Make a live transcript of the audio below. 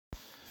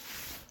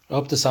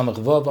Up to Samach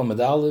Vav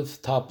Amud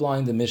Aleph, top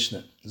line, the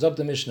Mishnah. Zog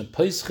the Mishnah,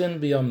 Peischin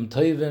b'yom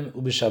tovim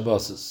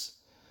u'b'shabbosos.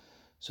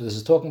 So this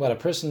is talking about a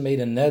person made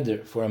a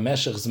neder for a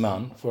meshech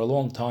zman, for a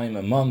long time,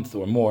 a month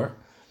or more,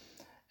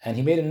 and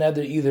he made a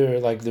neder either,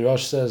 like the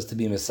Rosh says, to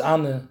be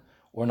mis'aneh,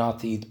 or not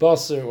to eat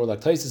basar, or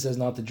like Taisa says,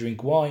 not to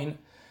drink wine,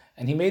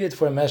 and he made it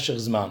for a meshech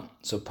zman.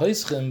 So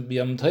Peischin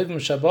b'yom tovim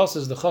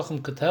u'b'shabbosos, the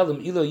Chacham could tell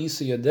him, ilo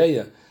yisu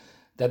yadeya,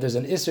 that there's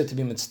an isser to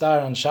be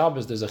mitzvah on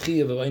Shabbos, there's a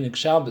chiyuv of einik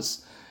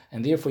Shabbos,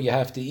 and therefore you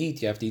have to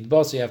eat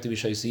basar, you have to be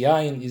shaisi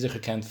yayin,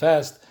 Yizichar can't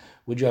fast.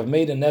 Would you have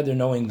made a neder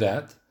knowing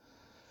that?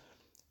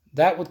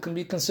 That can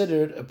be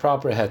considered a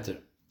proper heter.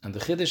 And the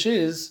chiddush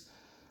is,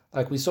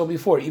 like we saw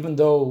before, even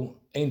though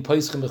ein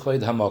peischim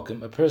b'chveid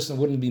hamakim, a person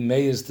wouldn't be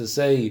meized to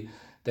say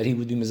that he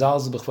would be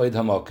mizalzel b'chveid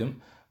hamakim,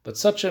 but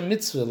such a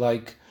mitzvah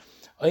like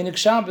einik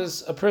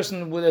Shabbos, a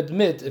person would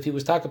admit, if he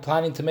was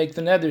planning to make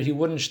the neder, he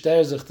wouldn't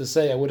shterzich to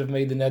say, I would have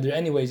made the neder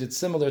anyways. It's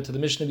similar to the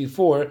Mishnah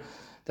before,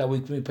 that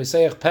we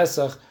Pesach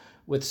Pesach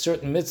with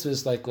certain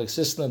mitzvahs like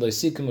Sisna,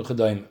 Leisikim, and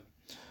Chedayim.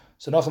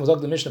 So Nachum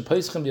Zog the Mishnah,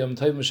 Peischim b'yom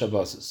tovim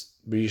u'shabbosos.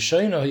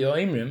 B'rishono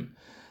hayoimrim,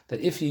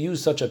 that if you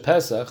use such a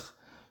Pesach,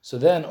 so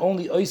then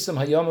only Oisam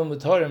hayamim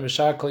mutarim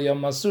v'shar kol yom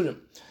masurim.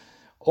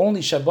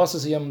 Only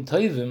Shabbosos hayom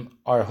tovim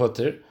are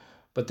hutter,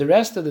 but the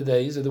rest of the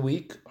days of the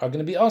week are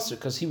going to be asur,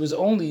 because he was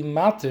only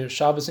matir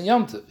Shabbos and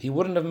Yom Tov. He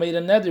wouldn't have made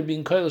a neder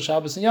being koil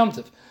Shabbos and Yom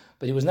Tov,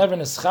 but he was never in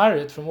a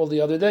scharit from all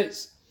the other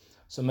days.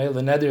 So meil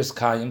the neder is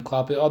kayim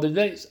klape other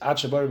days.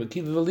 Achabar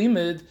b'kiva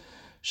v'limid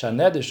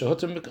shaneder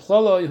shehutter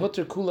mikchaloi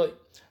hutter kuloi.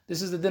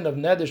 This is the din of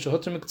neder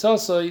shehutter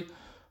miktzasoi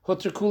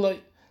hutter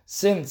kuloi.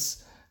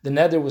 Since the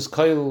neder was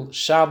koil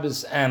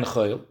Shabbos and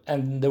choil,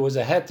 and there was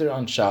a heter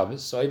on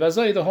Shabbos, so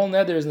ibazoi the whole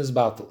neder is in this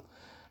battle.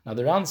 Now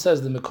the Ran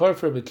says the mekor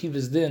for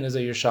b'kiva's din is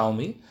a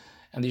Yerushalmi,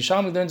 and the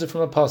Yerushalmi learns it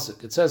from a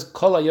pasuk. It says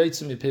kol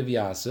hayotzim mipiv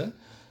yaseh.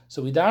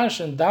 So we dash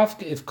and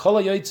dafke if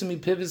kol hayotzim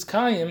mipiv is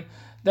kayim,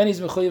 then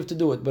he's mechuyev to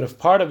do it. But if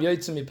part of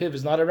Yotzim Yipiv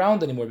is not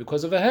around anymore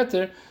because of a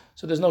heter,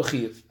 so there's no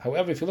chiyuv.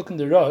 However, if you look in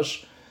the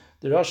Rosh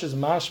is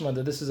mashma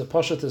that this is a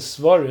pashat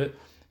svara,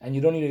 and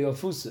you don't need a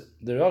yofusa.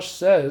 The Rosh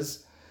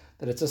says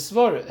that it's a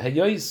svara.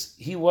 Hayois,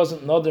 he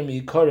wasn't nodar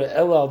miyikara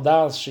el al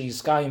das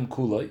sheyiskayim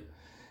kuloi.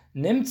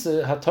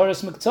 Nimtze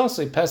hataras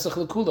miktsasoi pesach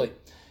lekuloi.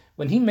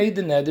 When he made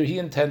the neder, he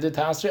intended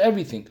to answer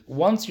everything.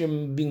 Once you're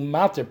being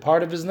matter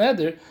part of his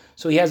neder,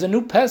 so he has a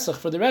new pesach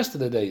for the rest of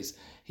the days.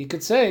 He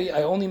could say,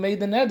 I only made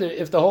the neder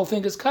if the whole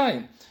thing is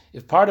kaim.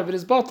 If part of it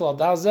is batal,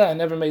 dazeh, I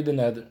never made the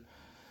neder.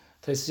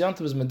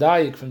 Taisyantav is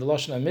medayik from the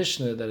Lashon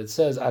HaMishnah that it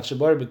says,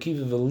 Achabar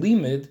b'kiva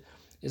v'limid,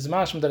 is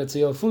mashma that it's a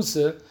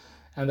yofusa,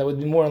 and that would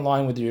be more in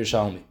line with the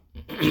Yerushalmi.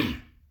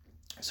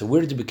 So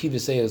where did the b'kiva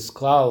say as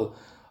klal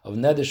of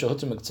neder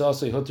shehutter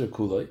miktzasoi hutter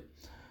kuloi?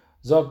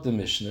 Zog the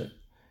Mishnah,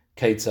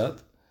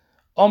 Keitzad,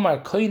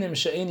 Omar koinim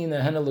she'eni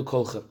nehena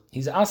lekolcha.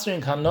 He's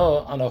answering hana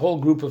on a whole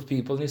group of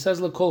people, and he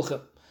says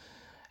lekolcha.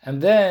 And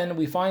then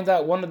we find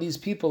out one of these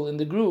people in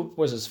the group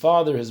was his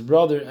father, his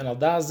brother, and al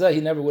dazeh,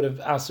 he never would have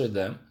answered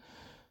them.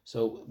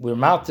 So we're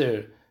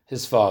matir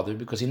his father,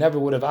 because he never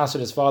would have answered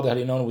his father had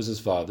he known it was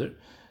his father.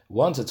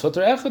 Once it's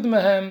hutter echad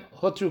mehem,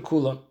 hutter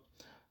kulam.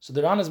 So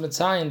the Ran is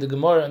Metzayin, the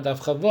Gemara, and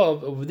Daf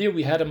Chavav, over there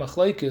we had a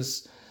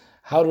machlaikis,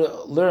 how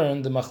to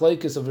learn the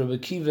machlaikis of Rebbe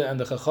Kiva and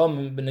the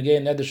Chachamim, b'negei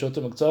neder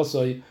shoter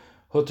miktzasoi,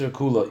 hutter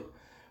kuloi.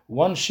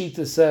 One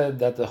shita said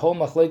that the whole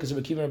machlaikis of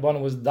Rebbe Kiva and Rabbanan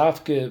was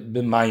dafke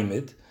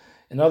b'maimid.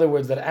 In other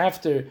words, that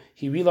after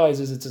he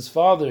realizes it's his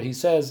father, he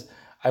says,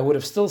 I would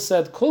have still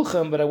said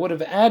kulchem, but I would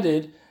have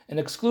added in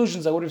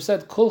exclusions, I would have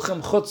said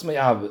kulchem chutz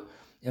me'av.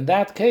 In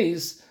that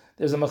case,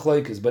 there's a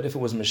machlokes. But if it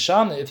was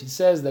mishana, if he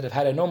says that if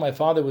had I known my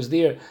father was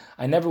there,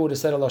 I never would have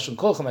said a lashon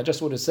kulchem, I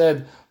just would have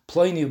said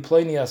pleini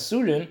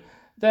asurin,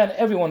 then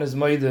everyone is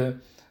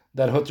moide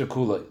that hutter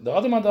kulay. The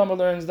other madama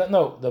learns that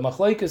no, the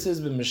machlokes is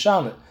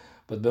b'mishana,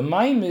 but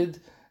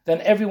b'maimid,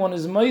 then everyone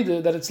is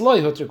moide that it's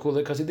loy hutter kulay,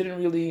 because he didn't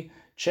really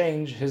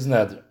change his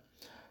neder.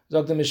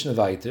 Zog the Mishnah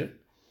weiter.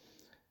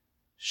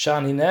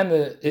 Shani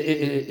nene,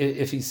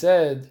 if he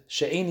said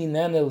she'eni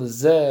nene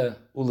lezeh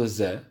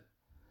ulezeh,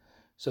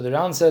 so the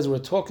Ran says we're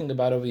talking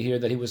about over here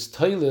that he was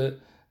toile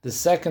the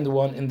second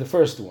one in the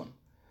first one.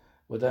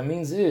 What that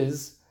means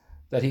is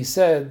that he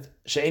said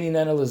she'eni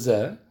nene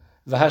lezeh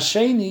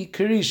v'hasheni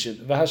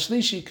kirishin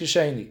v'hashlishi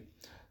kisheni.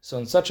 So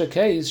in such a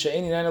case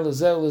she'eni nene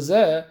lezeh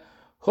ulezeh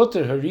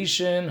hutter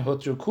harishin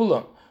hutter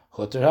kulam.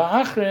 Because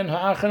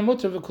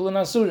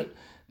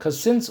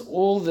since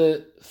all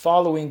the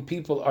following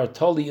people are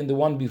totally in the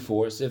one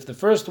before, so if the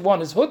first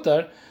one is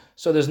hutar,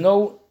 so there's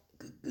no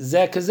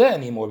zeh kazeh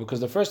anymore,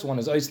 because the first one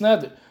is ois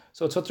neder,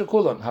 so it's hutar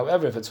kulan.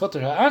 However, if it's hutar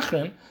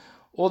ha'achrin,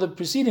 all the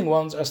preceding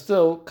ones are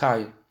still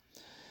kayim.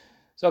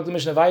 So the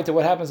Mishnah Vaita,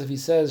 what happens if he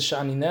says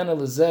sha'aninena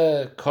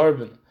lezeh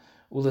carbon,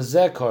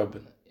 ulezeh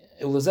carbon,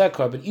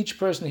 each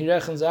person he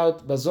reckons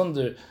out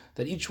bazunder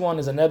that each one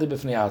is a neder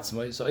b'fnei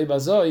atzmai. So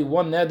ibazoi,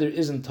 one neder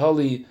isn't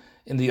totally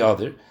in the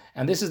other,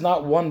 and this is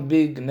not one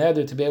big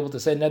neder to be able to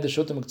say neder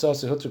shotem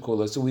miktzasoi hutter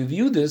kuloi. So we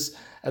view this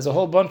as a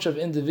whole bunch of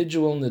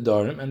individual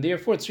nedarim, and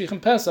therefore tzrichem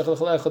pesach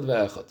l'chol echad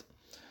ve'echad.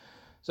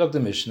 Zog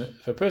the Mishnah,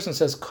 if a person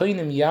says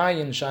koinim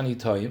yayin shani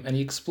toyim, and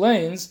he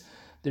explains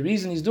the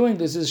reason he's doing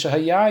this is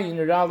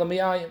shahayayin ra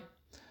l'miyayin,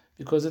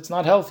 because it's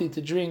not healthy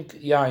to drink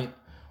yayin.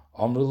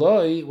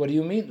 Amruloi, what do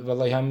you mean?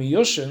 V'lai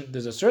hamiyushin,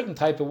 there's a certain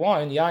type of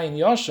wine, yayin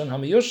yoshin,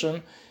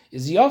 hamiyushin,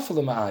 is yafel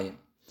l'ma'ayin.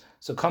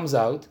 So it comes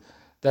out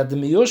that the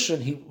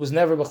miyushin, he was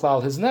never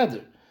b'chlal his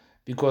neder,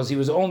 because he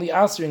was only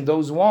answering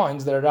those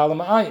wines that are ra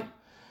l'ma'ayin.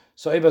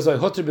 So ebazoi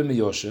hutter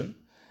b'miyushin,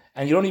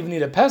 and you don't even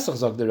need a Pesach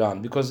zog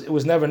deran, because it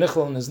was never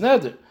nichel in his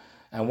neder.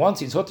 And once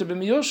he's hutter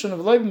b'miyushin,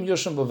 v'loi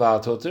b'miyushin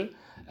b'vat hutter,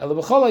 ela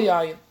b'chol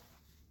hayayin.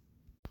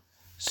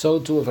 So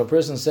too, if a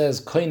person says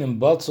koinim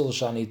batzel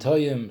shani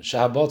toyim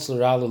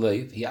shahabatzel ra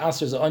l'leiv, he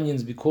answers the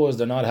onions because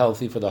they're not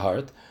healthy for the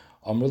heart.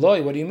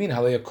 Amruloi, what do you mean?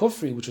 Halei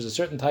kufri, which is a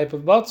certain type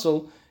of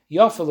batzel,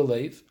 yafel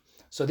l'leiv.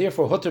 So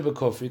therefore, hutter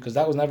b'kufri, because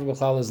that was never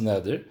b'chlal his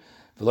neder.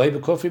 V'loi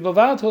b'kufri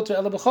b'vat hutter,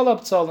 ela b'chol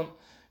ha'ptzalim.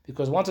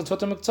 Because once it's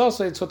hutter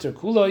m'ktzasei, it's hutter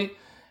kuloi.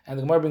 And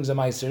the Gemara brings a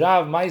Ma'aser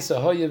Rav, Ma'aser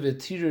Hoya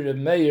v'tiru Reb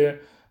Meir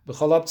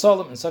b'chol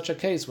ha'ptzalim. In such a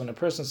case, when a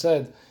person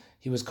said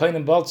he was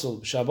koinim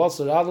batzel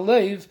shahabatzel ra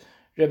l'leiv,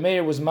 Reb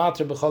Meir was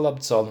mater b'chol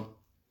ha'ptzalim.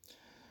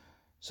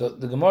 So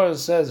the Gemara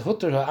says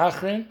hutter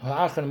ha'achrin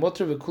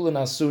mutter v'kulin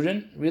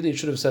asurin. Really, it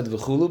should have said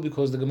v'chulu,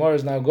 because the Gemara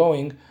is now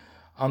going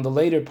on the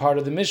later part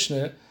of the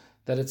Mishnah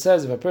that it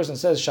says if a person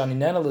says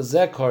shaninena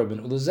lezeh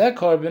korban ulezeh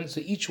korban, so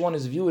each one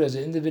is viewed as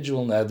an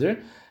individual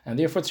neder, and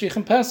therefore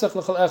tzrichim pesach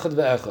l'chol echad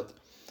ve'echad.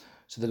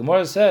 So the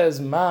Gemara says,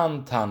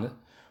 Man Tana.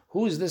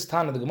 Who is this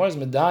Tana? The Gemara is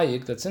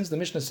medayik that since the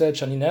Mishnah said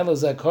Shanineh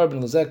lezeh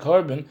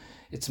korban,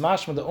 it's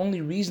mashma the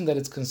only reason that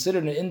it's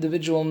considered an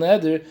individual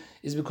neder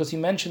is because he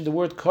mentioned the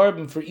word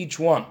korban for each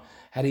one.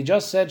 Had he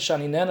just said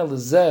Shanineh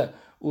lezeh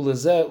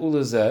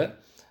ulezeh,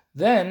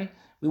 then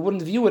we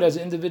wouldn't view it as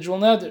an individual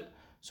neder.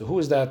 So who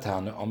is that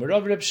Tana? Amar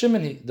Rav Reb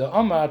Shimon. The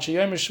Amar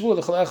Achayim Shvu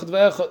l'chol echad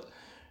ve'echad.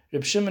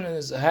 Reb Shimon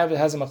has a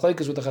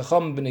machlekes with the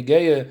Chacham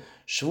b'negeya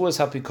Shavuos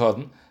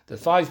HaPikadon, that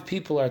 5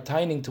 people are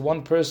tining to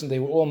one person, they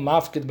were all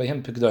mafkid by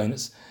him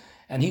pikdonis,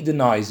 and he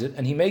denies it,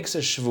 and he makes a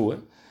shvuah,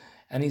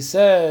 and he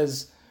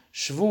says,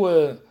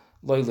 shvuah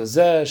loy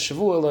lezeh,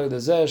 shvuah loy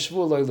lezeh,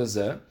 shvuah loy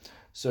lezeh.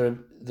 So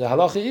the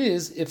halacha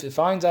is, if it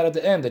finds out at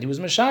the end that he was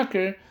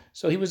meshaker,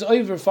 so he was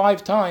over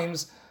 5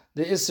 times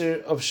the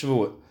isser of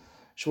shvuah,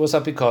 Shavuos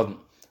HaPikadon.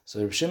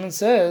 So Reb Shimon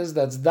says,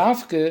 that's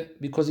dafke,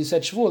 because he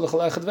said shvuah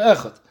l'chol echad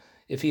ve'echad.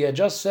 If he had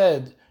just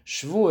said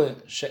shvuah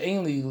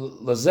she'enli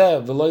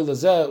lazeh v'loy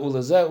lazeh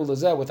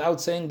ulazeh without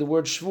saying the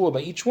word shvuah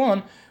by each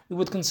one, we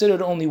would consider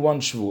it only one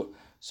shvuah.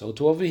 So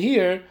to over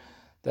here,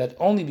 that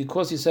only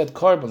because he said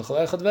korban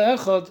l'chol echad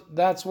ve'echad,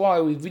 that's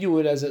why we view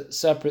it as a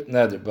separate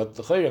neder. But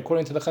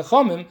according to the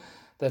Chachamim,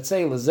 that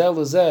say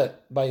lazeh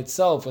by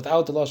itself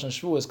without the lashon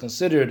shvuah is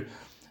considered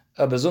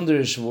a bezunder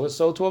shvuah.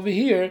 So to over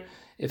here,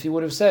 if he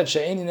would have said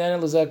she'eni nene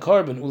lezeh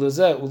korban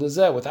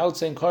ulazeh without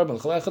saying korban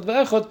l'chol echad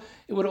ve'echad,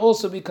 it would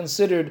also be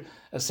considered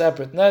a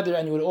separate neder,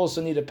 and you would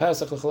also need a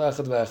pesach l'chol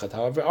echad ve'echad.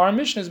 However, our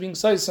Mishnah is being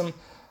saysam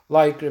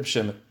like Reb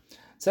Shimon. It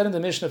said in the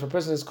Mishnah, if a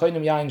person says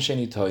koinim yayin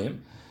sheni toyim,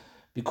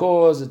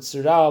 because it's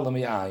ra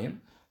l'miyayin,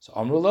 so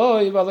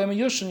amruloi v'alei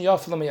miyushin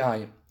yaf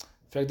l'miyayin. In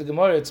fact, the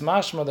Gemara, it's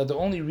mashma that the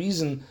only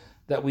reason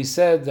that we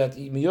said that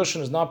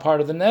miyushin is not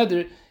part of the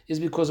neder is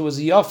because it was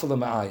yaf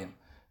l'miyayin.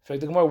 In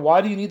fact, the Gemara,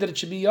 why do you need that it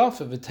should be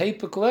yafa?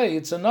 V'teipaklei,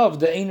 it's enough.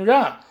 The ein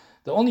ra.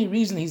 The only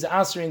reason he's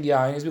answering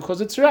yayin is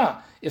because it's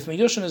ra. If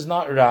miyushin is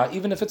not ra,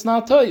 even if it's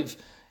not toiv,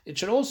 it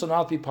should also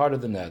not be part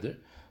of the neder.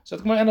 So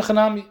the Gemara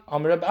enachanami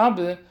amar Reb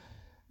Abba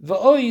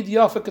va'oid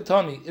yafa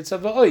katani. It's a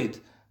va'oid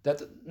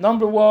that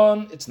number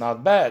one, it's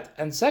not bad,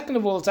 and second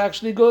of all, it's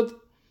actually good.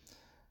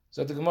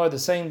 So the Gemara, the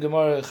same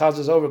Gemara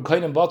chazes over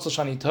koinim batzel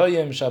shani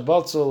toyim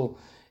shabatzel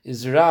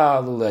is ra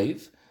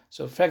l'leiv.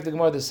 So in fact, the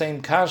Gemara, the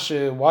same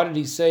kasha, why did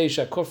he say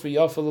shakufri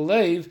yafel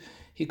l'leiv?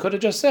 He could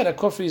have just said a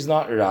kufri is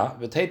not ra,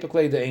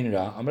 v'teipaklei de ein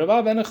ra. Amar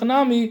Rabba ben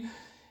Echanami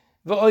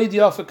v'oid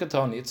yafa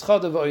katani. It's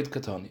chad v'oid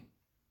katani.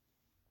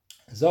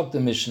 Zog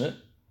the Mishnah,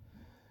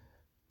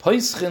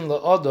 Peischin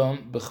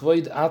la'adam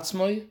b'chvoid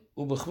atzmoi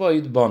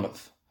u'b'chvoid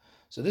bonav.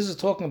 So this is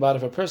talking about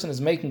if a person is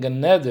making a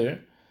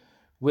neder,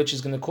 which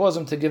is going to cause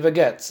him to give a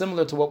get,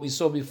 similar to what we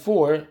saw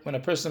before when a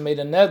person made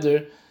a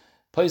neder.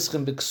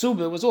 Peischin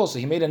b'ksuba was also,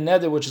 he made a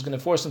neder which is going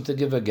to force him to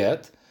give a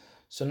get.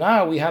 So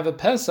now we have a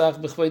Pesach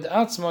b'chvoid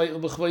atzmai u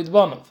b'chvoid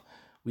bonav.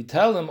 We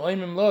tell him,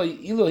 oimim loi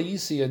ilo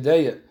yisi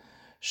yadeya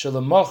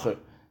shalamocher,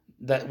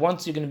 that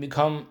once you're going to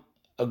become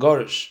a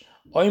gorish,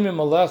 oimim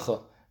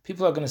alecha,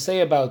 people are going to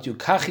say about you,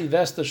 kachi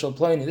vesta shal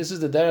ploni, this is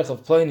the derech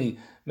of ploni,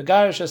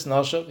 megarish es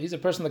nashav, he's a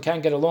person that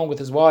can't get along with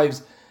his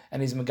wives,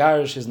 and he's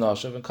megarish his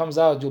nashav, and comes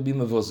out, you'll be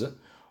mevuzah.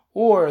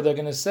 Or they're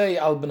going to say,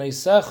 al b'nei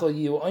secha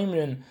yu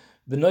oimrin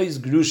b'nois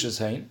grushes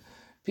hein.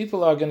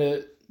 People are going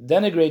to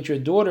denigrate your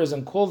daughters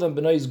and call them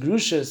b'nois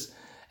grushes,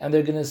 and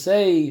they're going to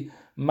say,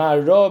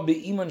 ma'ra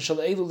be'iman shal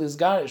elul is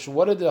garish.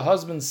 What did the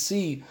husbands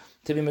see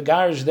to be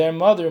megarish their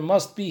mother?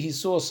 Must be he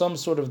saw some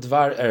sort of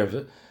dvar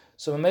erve.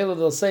 So Mamela,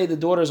 they'll say the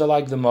daughters are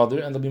like the mother,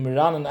 and they'll be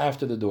miranan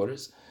after the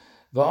daughters.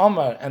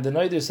 Va'amar, and the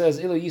noider says,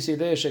 ilo yisi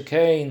dei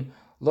shekain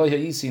lo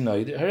yisi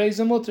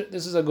noider.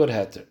 This is a good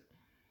heter.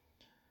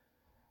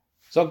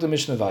 Sagt the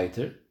Mishnah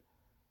weiter,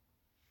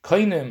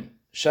 Koinem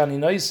shani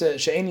noise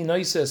she'eni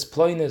noise es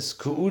ploines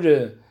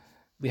ku'ure.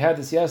 We had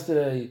this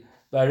yesterday.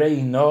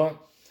 Varei no.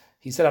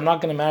 He said, I'm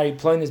not going to marry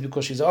ploines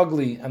because she's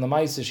ugly, and the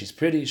maisa she's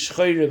pretty.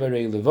 Shchoire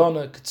varei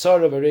levona,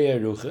 ktsara varei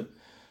eruche.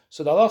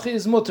 So the halacha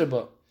is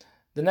muterba.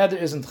 The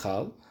neder isn't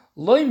chal.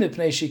 Loi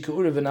mipnei she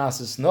ku'ure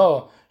v'nasis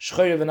no,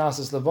 shchoire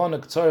v'nasis levona,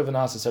 ktsara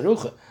v'nasis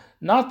eruche.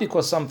 Not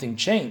because something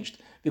changed.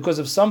 Because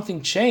if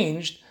something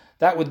changed,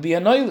 that would be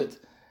a noilet,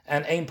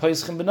 and ein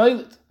peischim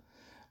b'noilet.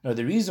 Now,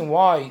 the reason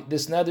why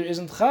this neder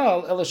isn't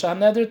chal, elashah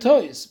neder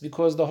tois,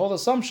 because the whole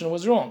assumption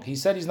was wrong. He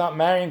said he's not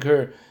marrying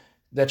her,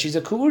 that she's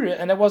a ku'ura,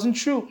 and it wasn't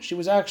true. She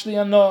was actually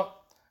a no.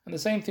 And the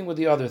same thing with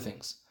the other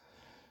things.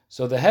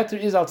 So the heter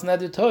is als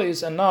neder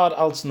tois and not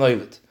als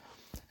noilet.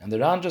 And the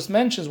Ran just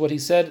mentions what he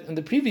said in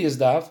the previous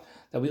daf,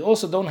 that we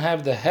also don't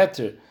have the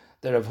heter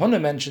that Rav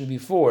Huna mentioned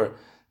before,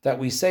 that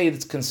we say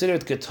it's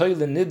considered ketoile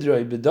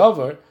nidroi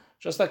bedavar,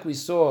 just like we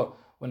saw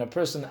when a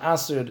person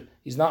answered,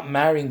 he's not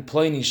marrying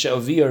Pliny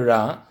she'aviyah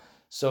ra.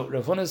 So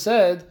Rav Huna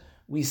said,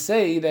 we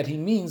say that he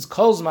means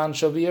kolzman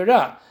she'aviyah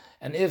ra.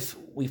 And if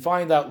we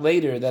find out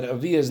later that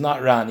aviyah is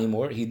not ra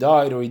anymore, he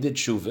died or he did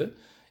shuvah,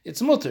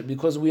 it's mutter,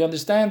 because we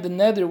understand the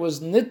neder was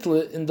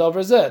nitle in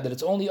davar zeh, that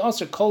it's only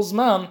aser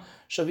kolzman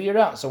she'aviyah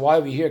ra. So why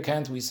over here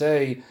can't we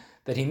say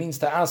that he means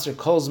to aser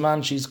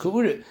kolzman she's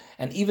ku'urit?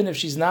 And even if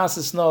she's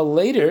nasis no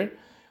later,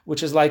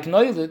 which is like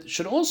noilet,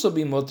 should also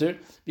be mutter,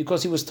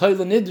 because he was toile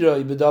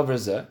nidroi b'davar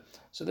zeh.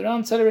 So the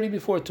Ran said already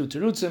before, to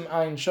terutzim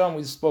ayin sham,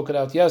 we spoke it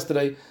out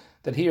yesterday,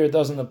 that here it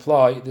doesn't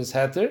apply, this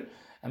heter,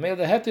 and made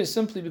the heter is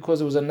simply because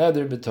it was a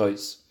neder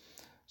b'tois.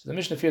 So the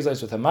Mishnah fears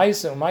like with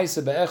ha'maisa,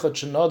 u'maisa be'echot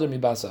shenoder mi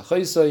basa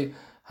choisei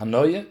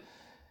hanoye.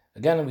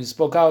 Again, we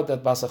spoke out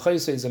that basa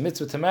choisei is a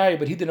mitzvah to marry,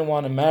 but he didn't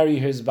want to marry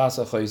his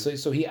basa choisei,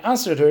 so he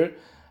answered her,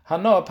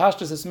 hanoah,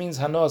 pashtus, this means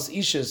hanoah's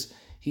ishis,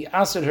 he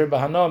answered her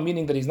bahana,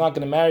 meaning that he's not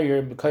going to marry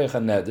her b'koyach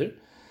neder.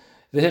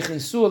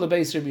 V'hechnisu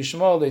lebeis Rabbi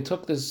Shmuel, they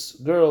took this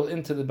girl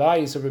into the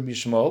bayis of Rabbi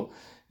Shmuel,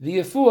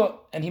 v'yefua,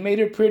 and he made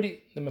her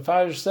pretty. The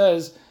Mefarish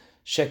says,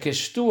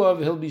 shekeshtua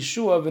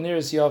v'hilbishua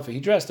v'niris yafa.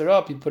 He dressed her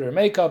up, he put her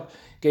makeup,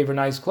 gave her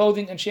nice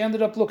clothing, and she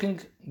ended up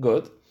looking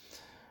good.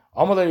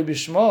 Amalei Rabbi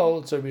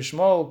Shmuel, so Rabbi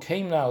Shmuel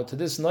came now to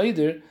this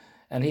neder,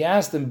 and he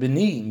asked him,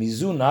 B'ni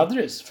mizu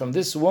nadris, from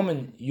this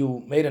woman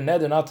you made a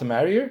neder not to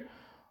marry her?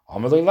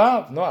 Amalei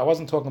lav, no, I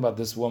wasn't talking about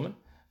this woman.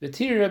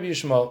 V'tiri Rabbi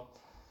Shmuel.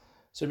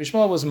 So Rabbi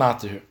Shmuel was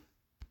matir.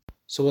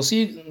 So we'll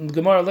see in the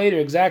Gemara later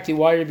exactly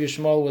why Rabbi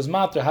Shmuel was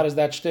matir. How does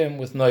that stem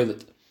with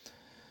noilet?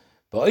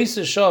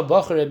 Ba'oiseh shah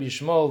b'achar Rabbi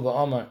Shmuel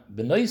v'amar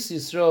b'nois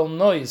Yisrael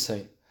nois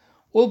hein.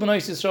 All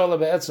b'nois Yisrael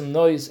be'etzem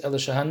nois el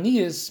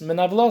shahaniyis min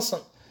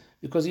avlasan.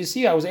 Because you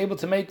see, I was able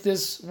to make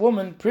this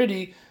woman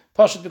pretty,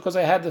 pashut, because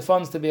I had the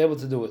funds to be able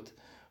to do it.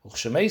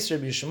 Uchshemeis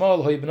Rabbi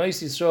Shmuel hoi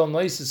b'nois Yisrael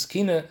nois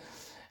iskina.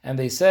 And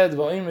they said,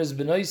 "Va'imris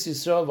b'nois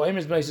Yisrael,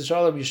 va'imris b'nois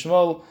Yisrael Rabbi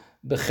Shmuel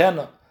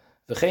b'chena."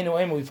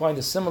 V'chenu we find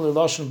a similar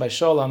lashon by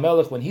Shaul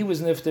HaMelech when he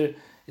was nifter.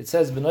 It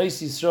says,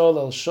 "B'nois Yisrael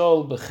el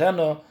Shaul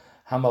b'chena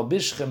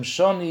hamalbishchem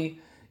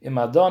shoni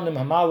imadonim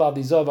hamal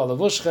adizav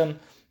alavushchen."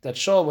 That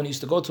Shaul, when he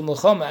used to go to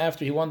Milchama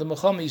after he won the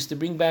Milchama, he used to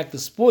bring back the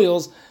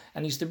spoils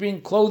and he used to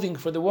bring clothing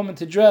for the woman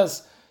to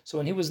dress. So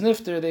when he was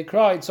nifter, they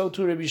cried. So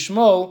too Rabbi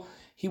Shmuel,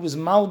 he was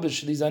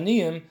malbish these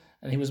aniyim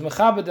and he was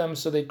mechabed them,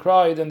 so they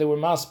cried and they were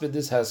maspid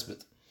this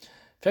hesped.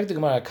 In fact, the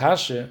Gemara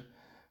Kasha,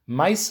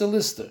 Maisa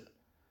Lister.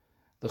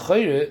 The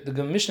Chayre,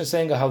 the Mishnah is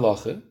saying a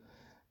halacha,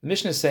 the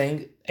Mishnah is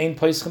saying, Ein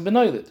Peischem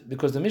b'noilet,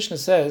 because the Mishnah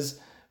says,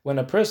 when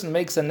a person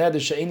makes a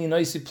neder, she'eni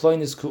noisi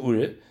ploinis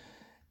ku'ure,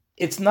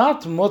 it's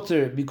not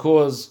mutter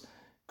because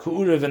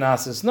ku'ure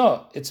v'nasis,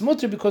 no, it's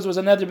mutter because it was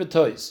a neder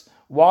b'tois.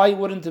 Why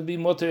wouldn't it be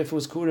mutter if it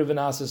was ku'ure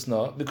v'nasis,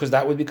 no? Because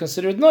that would be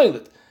considered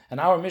noilet. And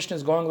our Mishnah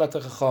is going like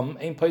the Chacham,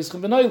 Ein Peischem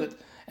b'noilet.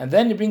 And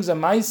then he brings a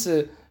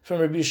Maisa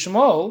from Rabbi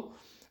Shmuel,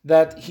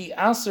 that he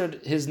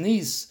answered his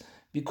niece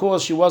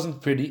because she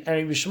wasn't pretty, and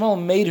Rabbi Shmuel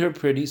made her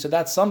pretty, so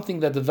that's something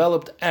that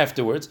developed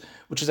afterwards,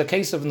 which is a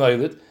case of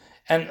noilet,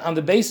 and on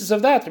the basis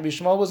of that, Rabbi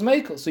Shmuel was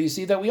mekel. So you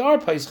see that we are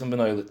peischem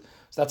b'noilet.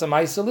 So that's a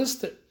ma'isa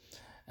lister.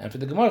 And for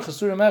the Gemara,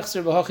 Chasura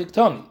Mechzer v'hachik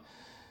tani,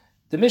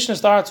 the Mishnah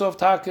starts off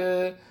take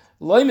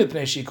loy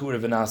mipnei shikura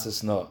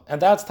v'nasis no,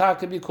 and that's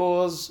take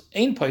because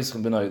ain't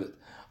peischem b'noilet.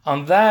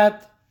 On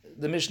that,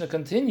 the Mishnah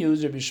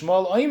continues, Rabbi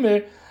Shmuel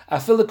oimer,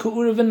 afil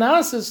ku'ura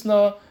v'nasis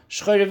no,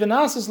 even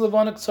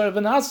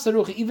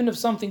if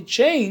something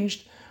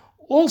changed,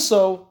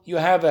 also you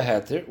have a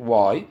heter.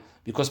 Why?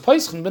 Because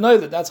peischem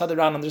b'noilet, that's how the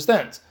Ran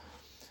understands.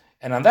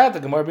 And on that, the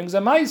Gemara brings a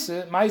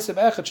ma'ase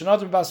b'echet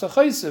shenadrim b'asa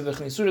choiseh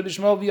v'chnisur Rabbi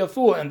Shmuel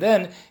v'yafu, and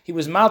then he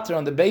was matter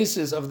on the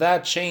basis of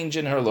that change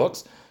in her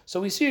looks. So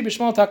we see Rabbi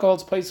Shmuel taka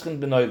holds peischem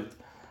b'noilet.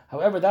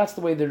 However, that's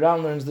the way the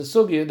Ran learns the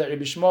sugya, that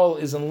Rabbi Shmuel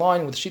is in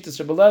line with Shittas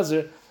Rebbe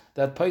Lezer,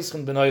 that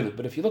peischem b'noilet.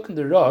 But if you look in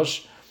the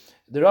Rosh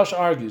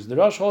argues. The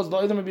Rosh holds the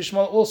Olam Rabbi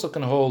Shmuel also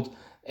can hold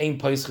ein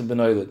peischem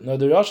b'noilet. Now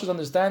the Rosh's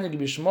understanding,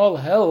 Rabbi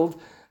Shmuel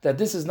held that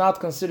this is not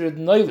considered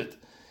noilet,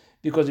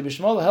 because Rabbi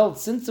Shmuel held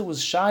since it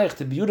was shaykh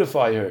to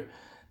beautify her,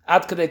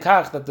 ad kadei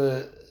kach, that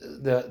the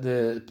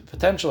the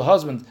potential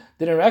husband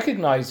didn't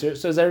recognize her,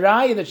 so it's a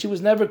raya that she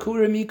was never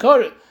kura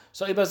mikara.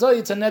 So ibazoi,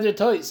 it's a neder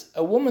tois.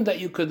 A woman that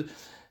you could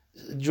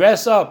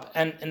dress up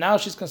and now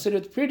she's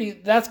considered pretty,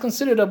 that's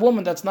considered a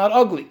woman that's not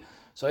ugly.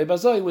 So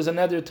ibazoi was a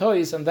neder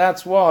tois, and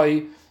that's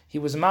why he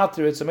was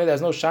matter it. So maybe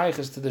there's no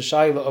shaykhs to the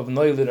shayla of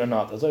noilit or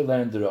not. As I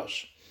learned the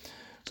Rosh.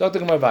 So I'll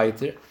take my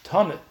weiter.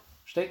 Tonne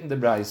steht in the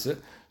Braise.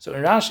 So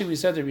in Rashi we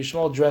said that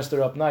Rishmol dressed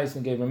her up nice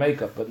and gave her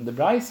makeup, but in the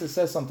Braise it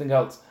says something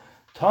else.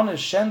 Tonne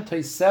shentoi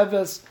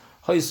seves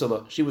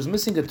hoisala. She was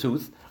missing a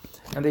tooth,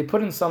 and they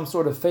put in some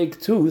sort of fake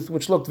tooth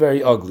which looked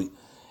very ugly.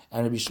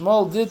 And Rabbi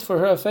Shmuel did for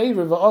her a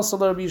favor.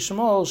 Va'asala Rabbi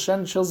Shmuel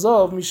shen shel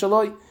zav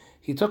mishaloi.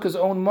 He took his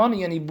own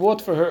money and he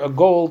bought for her a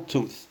gold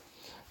tooth.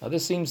 Now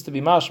this seems to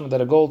be mashma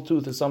that a gold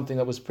tooth is something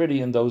that was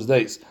pretty in those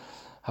days.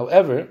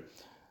 However,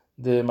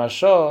 the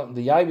Marsha,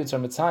 the Yaibitz or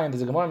Mitzayim,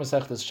 there's a Gemara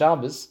Masechtas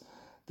Shabbos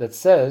that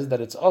says that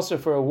it's also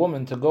for a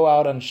woman to go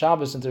out on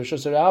Shabbos into Rosh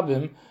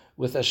Hashanah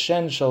with a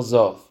shen shel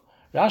zav.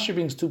 Rashi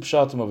brings two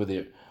pshatim over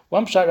there.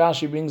 One pshat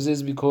Rashi brings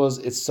is because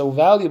it's so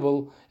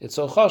valuable, it's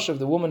so chashuv,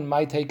 the woman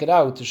might take it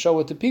out to show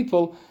it to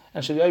people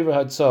and she'll be over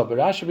hatzah. But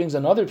Rashi brings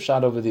another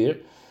pshat over there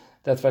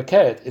that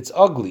fakeret, it's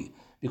ugly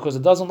because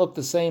it doesn't look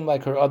the same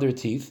like her other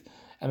teeth.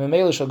 And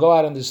Memela shall go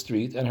out on the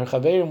street and her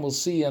chaverim will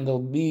see and they'll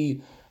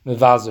be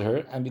mevazer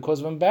her, and because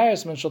of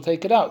embarrassment she'll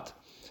take it out.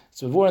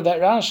 So before in that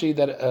Rashi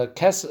that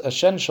a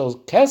shen shel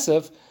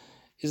kesef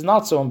is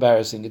not so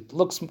embarrassing. It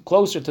looks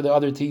closer to the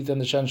other teeth than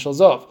the shen shel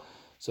zav.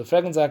 So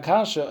Fregan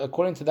Zakasha,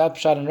 according to that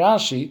pshat in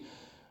Rashi,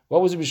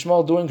 what was Rabbi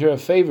Shmuel doing her a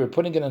favor,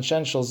 putting it in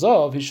shen shel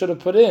zav? He should have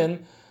put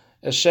in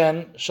a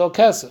shen shel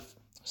kesef.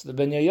 So the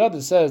Ben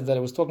Yehoyada says that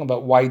it was talking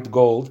about white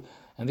gold,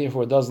 and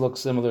therefore it does look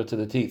similar to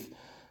the teeth.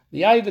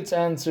 The Yavitz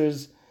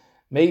answers,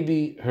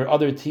 maybe her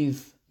other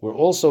teeth were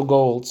also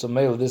gold, so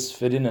maybe this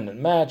fit in and it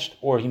matched,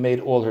 or he made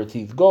all her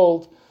teeth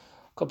gold.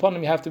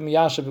 Kapanim, you have to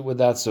miyashav it with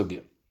that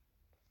sugya.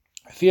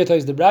 Fiyata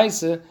is the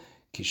Braise,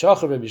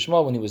 Kishachar Rabbi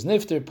Shmuel, when he was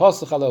nifter,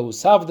 Pasach alahu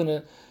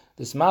savdene,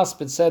 this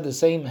maspid said the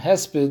same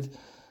hesped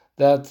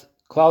that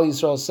Klal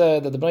Yisrael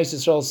said, that the Bnei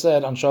Yisrael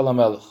said on Shalom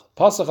Melech.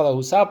 Pasach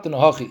alahu savdene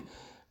hachi,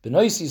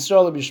 Bnei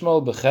Yisrael Rabbi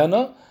Shmuel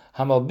bechena,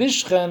 hamal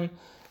bishchen.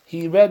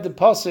 He read the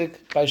pasuk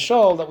by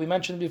Shaul that we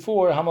mentioned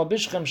before, hamal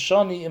bishchem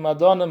shani im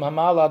adonim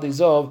hamal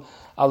adizov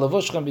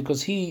alavushchem,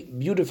 because he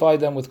beautified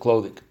them with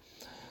clothing.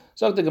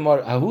 So the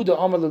Gemara,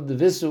 Hahuda Amar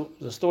Devisu,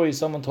 the story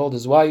someone told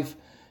his wife,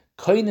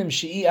 Koinim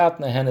Shi'at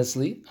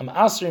Nehenesli, I'm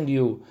asking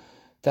you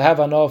to have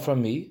anah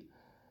from me,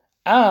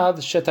 Ad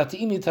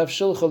Shetatimi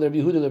Tavshilcha Rabbi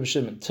Yehuda Rabbi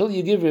Shimon, till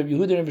you give Rabbi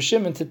Yehuda Rabbi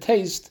Shimon to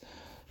taste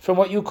from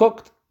what you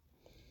cooked.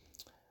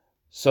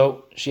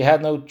 So she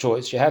had no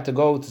choice. She had to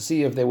go to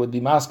see if they would be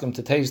maskim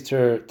to taste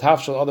her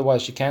tafshil,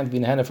 otherwise she can't be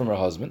nehena from her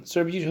husband.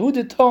 So Rabbi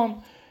Yehuda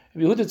tom,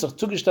 Rabbi Yehuda tzach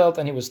zugestellt,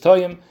 and he was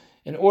toyim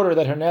in order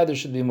that her neder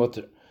should be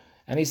mutter.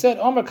 And he said,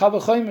 Omer kal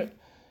v'chomer,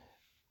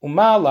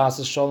 Uma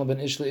lasas shalom ben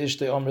ish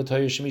le'ishtei omer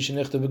toyer shemish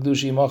nichte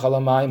v'gdushi imach al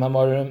hamayim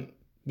hamarim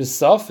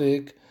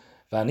b'safik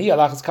v'ani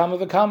alachas kama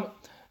v'kama.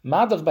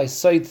 Madach by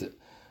soite.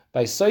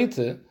 By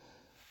soite,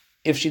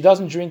 if she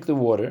doesn't drink the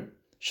water,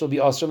 she'll be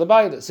asr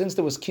l'bayla. Since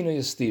there was kinu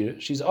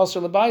yastir, she's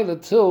asr l'bayla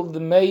till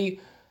the may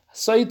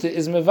soite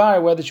is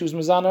mevar, whether she was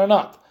mezana or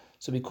not.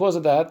 So because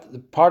of that, the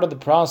part of the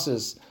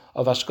process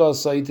of ashkal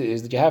soite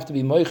is that you have to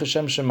be moich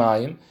Hashem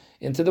shemayim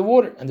into the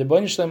water, and the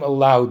Rebbeinu Shalom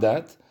allowed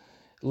that.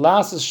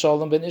 Lasas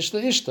shalom ben ish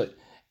le'ishtoi,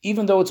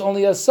 even though it's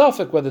only a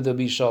suffix whether there'll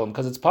be shalom,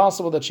 because it's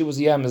possible that she was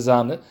yam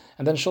mezana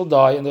and then she'll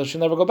die and then she'll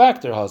never go back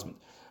to her husband.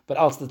 But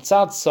als the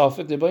tzad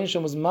suffix, the Rebbeinu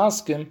Shalom was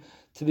maskim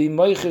to be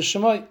moich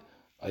shemay.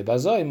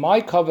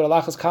 My cover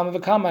alachas kama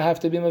v'kama, I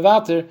have to be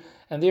mevater,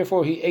 and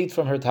therefore he ate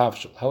from her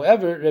tafshil.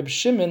 However, Reb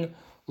Shimon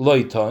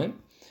loitoim,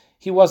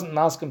 he wasn't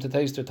maskim to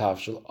taste her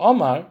tafshil.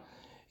 Omar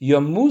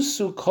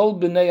yamusu kol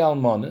b'nei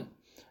almone.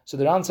 So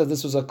the Ran says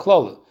this was a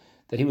klala,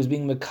 that he was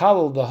being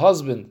mekalel the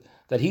husband,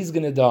 that he's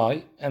going to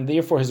die, and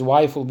therefore his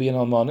wife will be an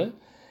almone,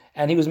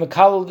 and he was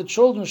mekalel the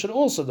children should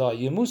also die.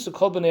 Yamusu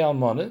kol b'nei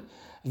almone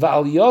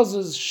va'al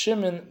yazuz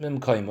Shimon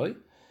mimkaimoy.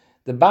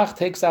 The Bach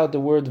takes out the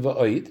word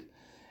va'oid,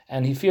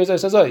 and he fears,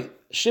 says,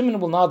 Shimon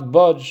will not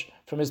budge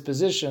from his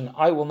position,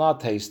 I will not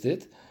taste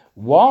it.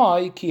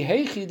 Why?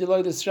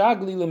 Because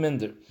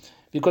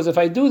if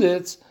I do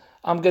this,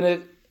 I'm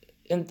going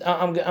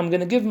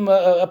to give him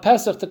a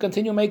Pesach to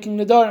continue making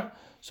Nedarim.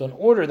 So in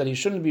order that he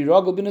shouldn't be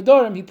Ragul bin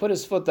Nedarim, he put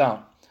his foot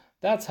down.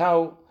 That's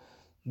how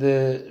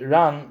the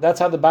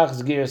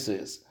Bach's Gears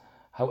is.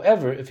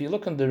 However, if you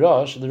look in the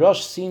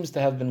Rosh seems to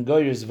have been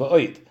Goyers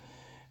Va'oid.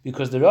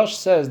 Because the Rosh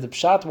says the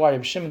Pshat why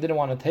Reb Shimon didn't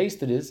want to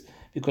taste it is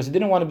because he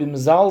didn't want to be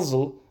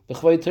mezalzel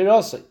b'chvay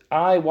terasai.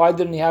 Why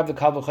didn't he have the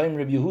kal v'chaim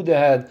Reb Yehuda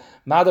had?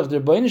 Madach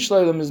der Rebbeinu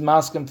Shalom is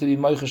maskim to be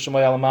moicha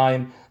shemay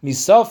alamayim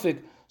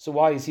misafik. So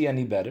why is he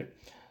any better?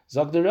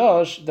 Zog the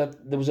Rosh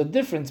that there was a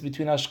difference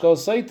between Ashkol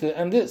Saita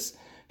and this,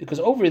 because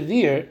over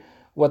there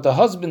what the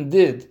husband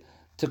did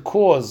to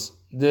cause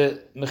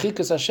the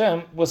mechikas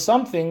Hashem was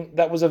something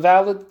that was a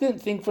valid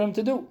thing for him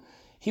to do.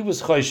 He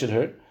was choshid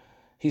her.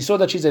 he saw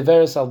that she's a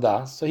veres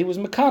aldas, so he was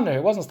mekaner.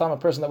 It wasn't stam a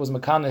person that was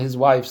mekaner his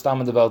wife, stam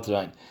in the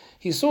Weltrein.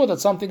 He saw that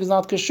something is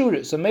not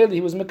kashur, so maybe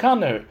he was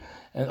mekaner.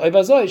 And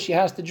oibazoi, she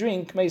has to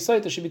drink,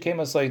 meisaita, she became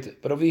a saita.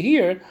 But over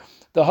here,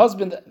 the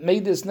husband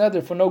made this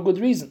neder for no good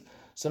reason.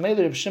 So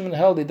maybe Reb Shimon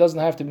held he doesn't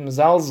have to be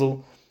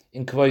mezalzel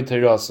in kvoi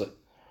teirasa.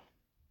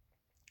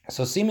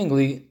 So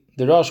seemingly,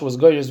 the Rosh was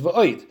goyers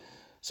v'oid.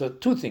 So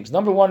two things.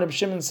 Number one, Reb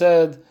Shimon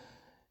said,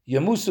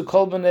 Yamusu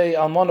kol b'nei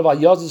almanav al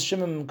yazis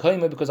Shimon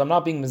m'koyma, because I'm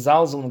not being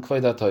mezalzel in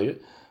kvoi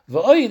teirasa.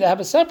 V'oid, I have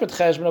a separate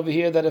cheshbon over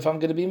here that if I'm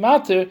going to be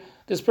mater,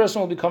 this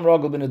person will become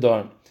ragel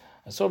b'nedarim.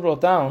 I so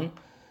brought down,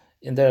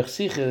 in their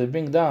Siche, they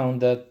bring down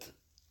that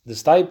the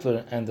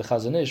Stipler and the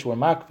Chazon Ish were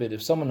makbid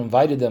if someone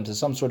invited them to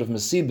some sort of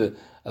mesiba,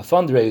 a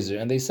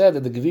fundraiser, and they said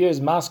that the Gevir is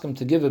maskim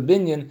to give a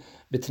binyan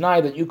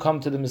b'tnai that you come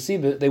to the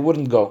mesiba, they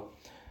wouldn't go.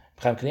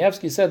 Chaim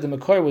Kanievsky said the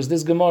Makor was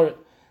this Gemara.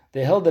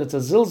 They held that it's a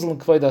zilzal in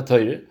Kvod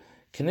HaTorah.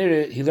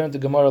 Kiniri, he learned the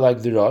Gemara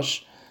like the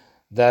Rosh,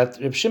 that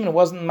Reb Shimon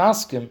wasn't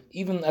maskim,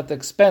 even at the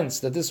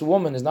expense that this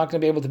woman is not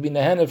going to be able to be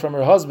nehenah from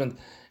her husband.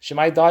 She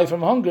might die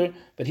from hunger,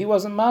 but he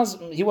wasn't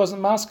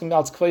maskim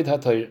als Kvod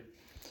HaTorah.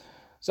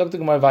 Sagt the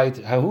Gemara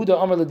weiter.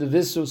 Hahuda Amar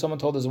leDevisu, someone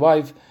told his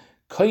wife,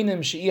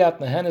 Koinim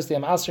she'iyat nehenes they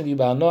am asrin you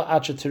ba'ano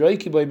atcha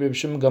teroiki boy Reb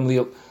Shimon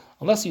Gamliel,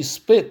 unless you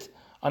spit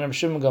on Reb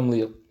Shimon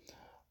Gamliel.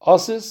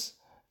 Osis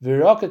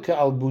v'rakake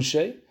al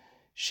bushe,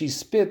 she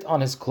spit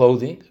on his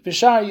clothing.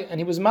 V'shari, and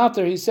he was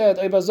matter. He said,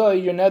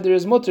 Oibazoi, your neder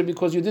is mutter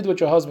because you did what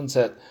your husband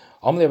said.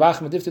 Amle v'ach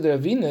medifte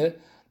deravine,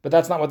 but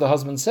that's not what the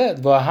husband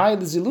said. V'ahai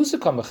l'zilusa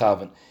kam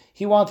mechaven.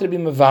 He wanted to be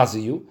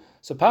mevazi you.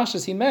 So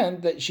Pashas, he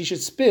meant that she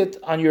should spit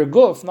on your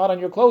guf, not on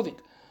your clothing.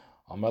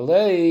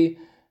 Amalei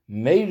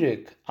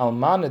Meirik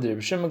Almanadir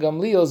B'Shimon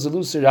Gamliel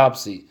Zelusi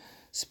Rapsi.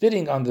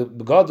 Spitting on the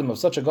begadim of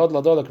such a god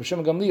ladol like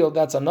B'Shimon Gamliel,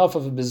 that's enough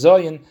of a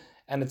bezoyin,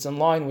 and it's in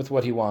line with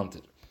what he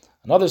wanted.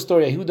 Another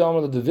story, Yehuda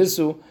Amar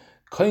Devisu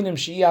Koinim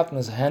Shi'at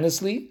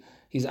Neshanesli.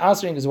 He's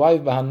answering his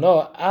wife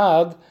Bahano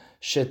Ad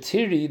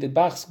Shetiri. The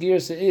Bach's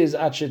girsa is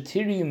Ad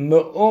Shetiri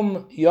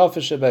Me'um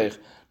Yafeh Shebeich.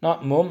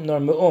 Not Me'um nor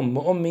Me'um.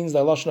 Me'um means the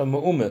lashon of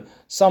Me'ume,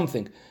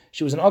 something.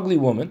 She was an ugly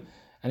woman.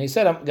 And he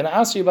said, I'm going to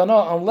ask you,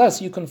 Bano, unless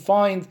you can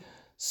find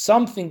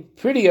something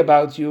pretty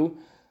about you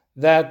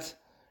that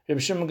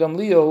Rabbi Shimon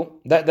Gamliel,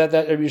 that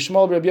Rabbi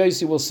Yishmael Rabbi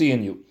Yossi will see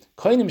in you.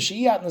 Till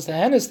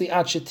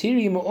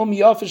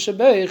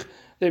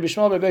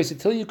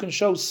you can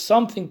show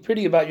something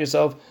pretty about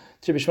yourself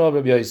to Rabbi Yishmael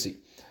Rabbi Yossi.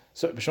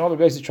 So Rabbi Yishmael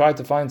Rabbi Yossi tried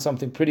to find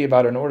something pretty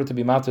about her in order to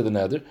be matter the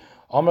neder.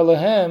 Amar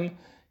Lahem,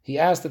 he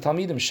asked the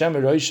Talmidim, Shem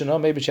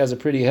Roishana, maybe she has a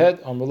pretty head.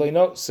 Amar Lahem,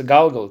 no,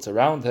 Segalgal, it's a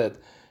round head.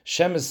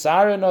 Shem is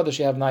Sarah, no, does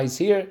she have nice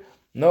hair?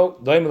 No,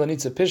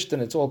 Doimelanitza Pishtan,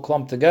 it's all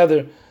clumped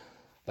together,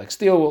 like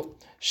steel wool.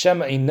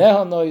 Shema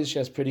Ineha noise, she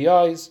has pretty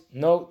eyes.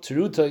 No,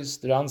 Terutais,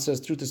 the Ran says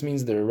Terutais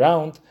means they're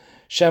round.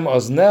 Shema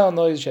Ozneha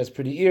noise, she has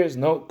pretty ears.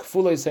 No,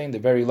 Kfula is saying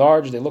they're very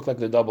large, they look like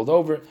they're doubled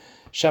over.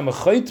 Shema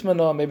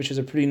Chaytmana, maybe she has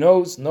a pretty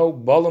nose. No,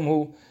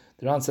 Balamhu,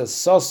 the Ran says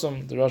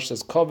Sasum, the Rosh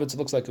says Kovitz, it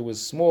looks like it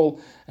was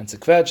small and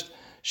sekvetched.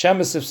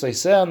 Shema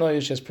Sifseisea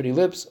noise, she has pretty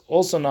lips.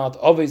 Also not,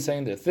 Ove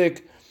saying they're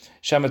thick.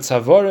 Shema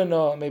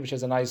Tzavorena, maybe she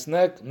has a nice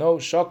neck. No,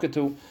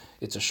 Shakatu,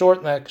 it's a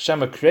short neck.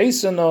 Shema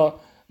Kreisena,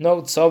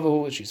 no,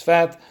 Tzavahu, she's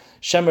fat.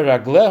 Shema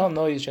Ragleha,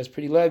 no, she has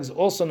pretty legs.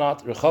 Also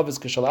not, Rechavis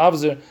Kishal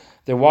Avzer,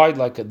 they're wide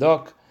like a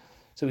duck.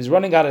 So he's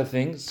running out of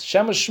things.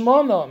 Shema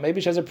Shmona,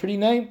 maybe she has a pretty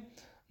name.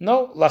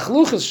 No,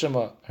 Lachluchas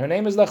Shema, her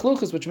name is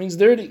Lachluchas, which means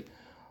dirty.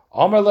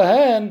 Amar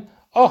Lahen,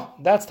 oh,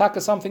 that's taka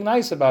something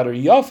nice about her.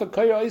 Yafa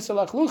Kaya Isa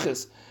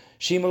Lachluchas,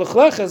 she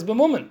Melechleches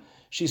B'mumen.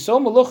 She's so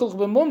meluchach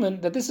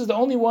b'mumen that this is the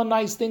only one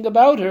nice thing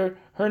about her,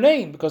 her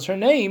name, because her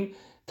name,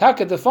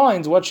 Taka,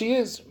 defines what she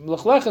is.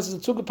 Melechleches is a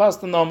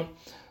tzukapas nomen.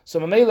 So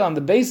Mamela, on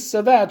the basis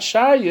of that,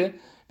 Sharya,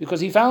 because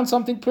he found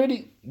something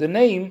pretty. The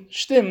name,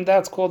 Shtim,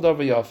 that's called Davar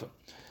Yafa.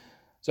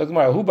 So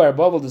Gemara, Hu bar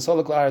Bavel, the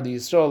Solak Lar, the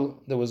Yisrael,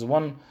 there was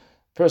one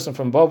person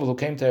from Bavel who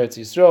came to Eretz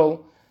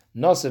Yisrael.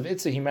 Nosev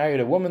Itza, he married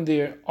a woman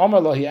there.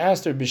 Amar, he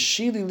asked her,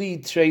 B'shili li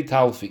trei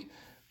talfi.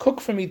 Cook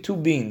for me 2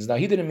 beans. Now,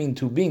 he didn't mean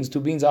 2 beans. 2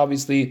 beans,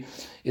 obviously,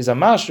 is a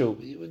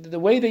mashu. The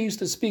way they used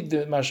to speak,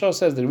 the Mashal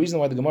says, the reason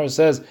why the Gemara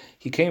says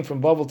he came from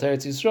Bavel to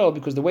Eretz Yisrael,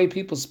 because the way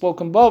people spoke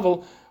in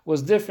Bavel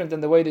was different than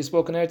the way they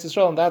spoke in Eretz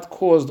Yisrael, and that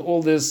caused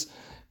all this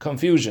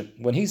confusion.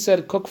 When he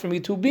said, cook for me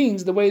 2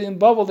 beans, the way in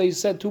Bavel they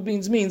said 2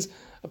 beans means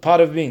a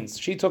pot of beans.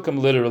 She took him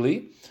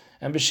literally,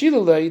 and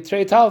B'shilulei,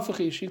 trei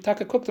talfachi, she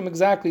cooked him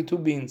exactly 2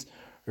 beans.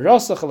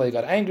 Rasachalei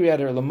got angry at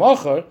her,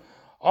 Lamachar,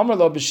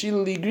 Amarla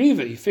b'shili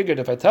griva. He figured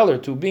if I tell her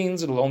 2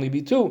 beans, it'll only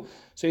be 2.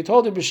 So he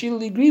told her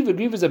b'shili griva.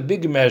 Griva is a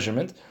big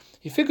measurement.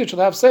 He figured she'll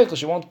have seichel.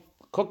 She won't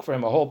cook for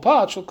him a whole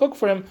pot. She'll cook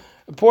for him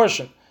a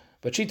portion.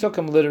 But she took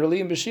him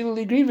literally, and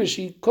b'shili griva,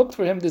 she cooked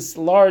for him this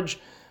large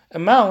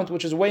amount,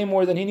 which is way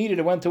more than he needed.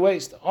 It went to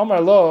waste.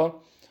 Amarla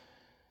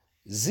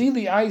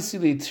zili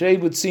aisili trei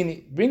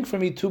butzini. Bring for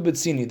me 2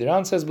 butzini. The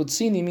Ran says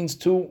butzini means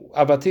 2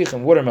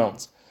 abatichim,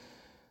 watermelons.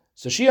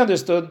 So she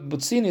understood,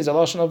 Butzini is a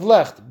lashon of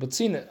lecht.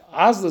 Butzini,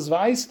 azlas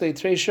va'aislei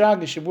trei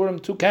shragi, she bore him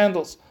 2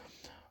 candles.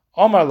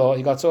 Omar lo,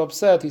 he got so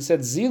upset, he said,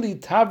 Zili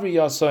tavri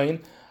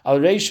yasoin, al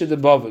reisha de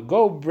bava.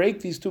 Go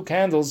break these 2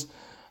 candles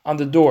on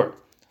the door.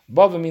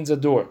 Bava means a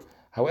door.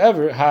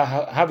 However,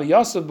 have a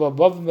yasab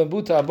bava ben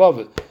buta above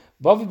it.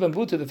 Bava ben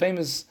buta, the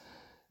famous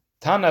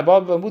Tana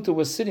Bava ben buta,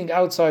 was sitting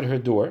outside her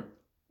door.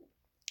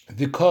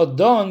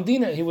 V'kodon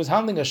dina, he was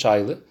handling a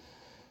shaila.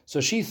 So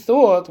she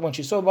thought, when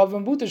she saw Bava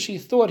ben buta, she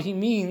thought he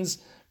means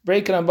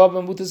breaking on Bava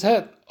ben buta's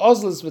head.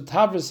 Ozlis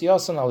v'tavris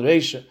yasan al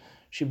reisha.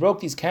 She broke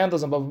these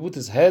candles on Bava ben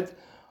buta's head.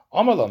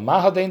 Amrla,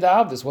 mahadein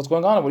da'avdis. What's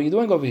going on? What are you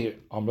doing over here?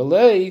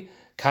 Amrlei,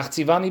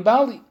 kachtzivani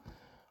bali.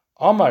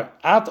 Amar,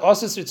 at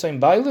osis ritzayin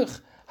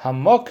bailich.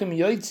 Hamokim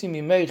yoitzi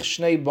mimeich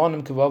shnei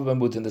bonim kevav ben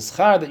buta. In the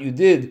schar that you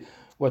did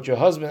what your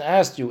husband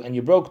asked you, and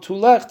you broke 2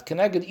 lecht,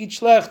 connected each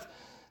lecht,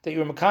 that you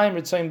were Mekayim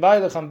Ritzayin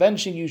Bailach, I'm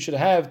benching you should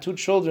have 2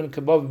 children,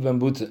 Kabav ben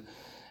Buta.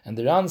 And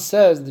the Ran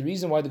says the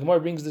reason why the Gemara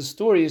brings this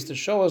story is to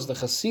show us the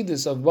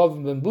Chasidus of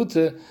Bav ben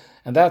Buta,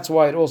 and that's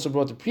why it also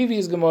brought the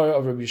previous Gemara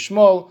of Rabbi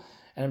Shmuel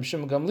and Rabbi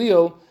Shimon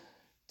Gamliel,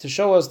 to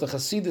show us the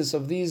Chasidus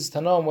of these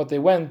Tanaim, what they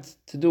went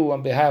to do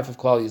on behalf of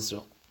Klal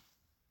Yisrael.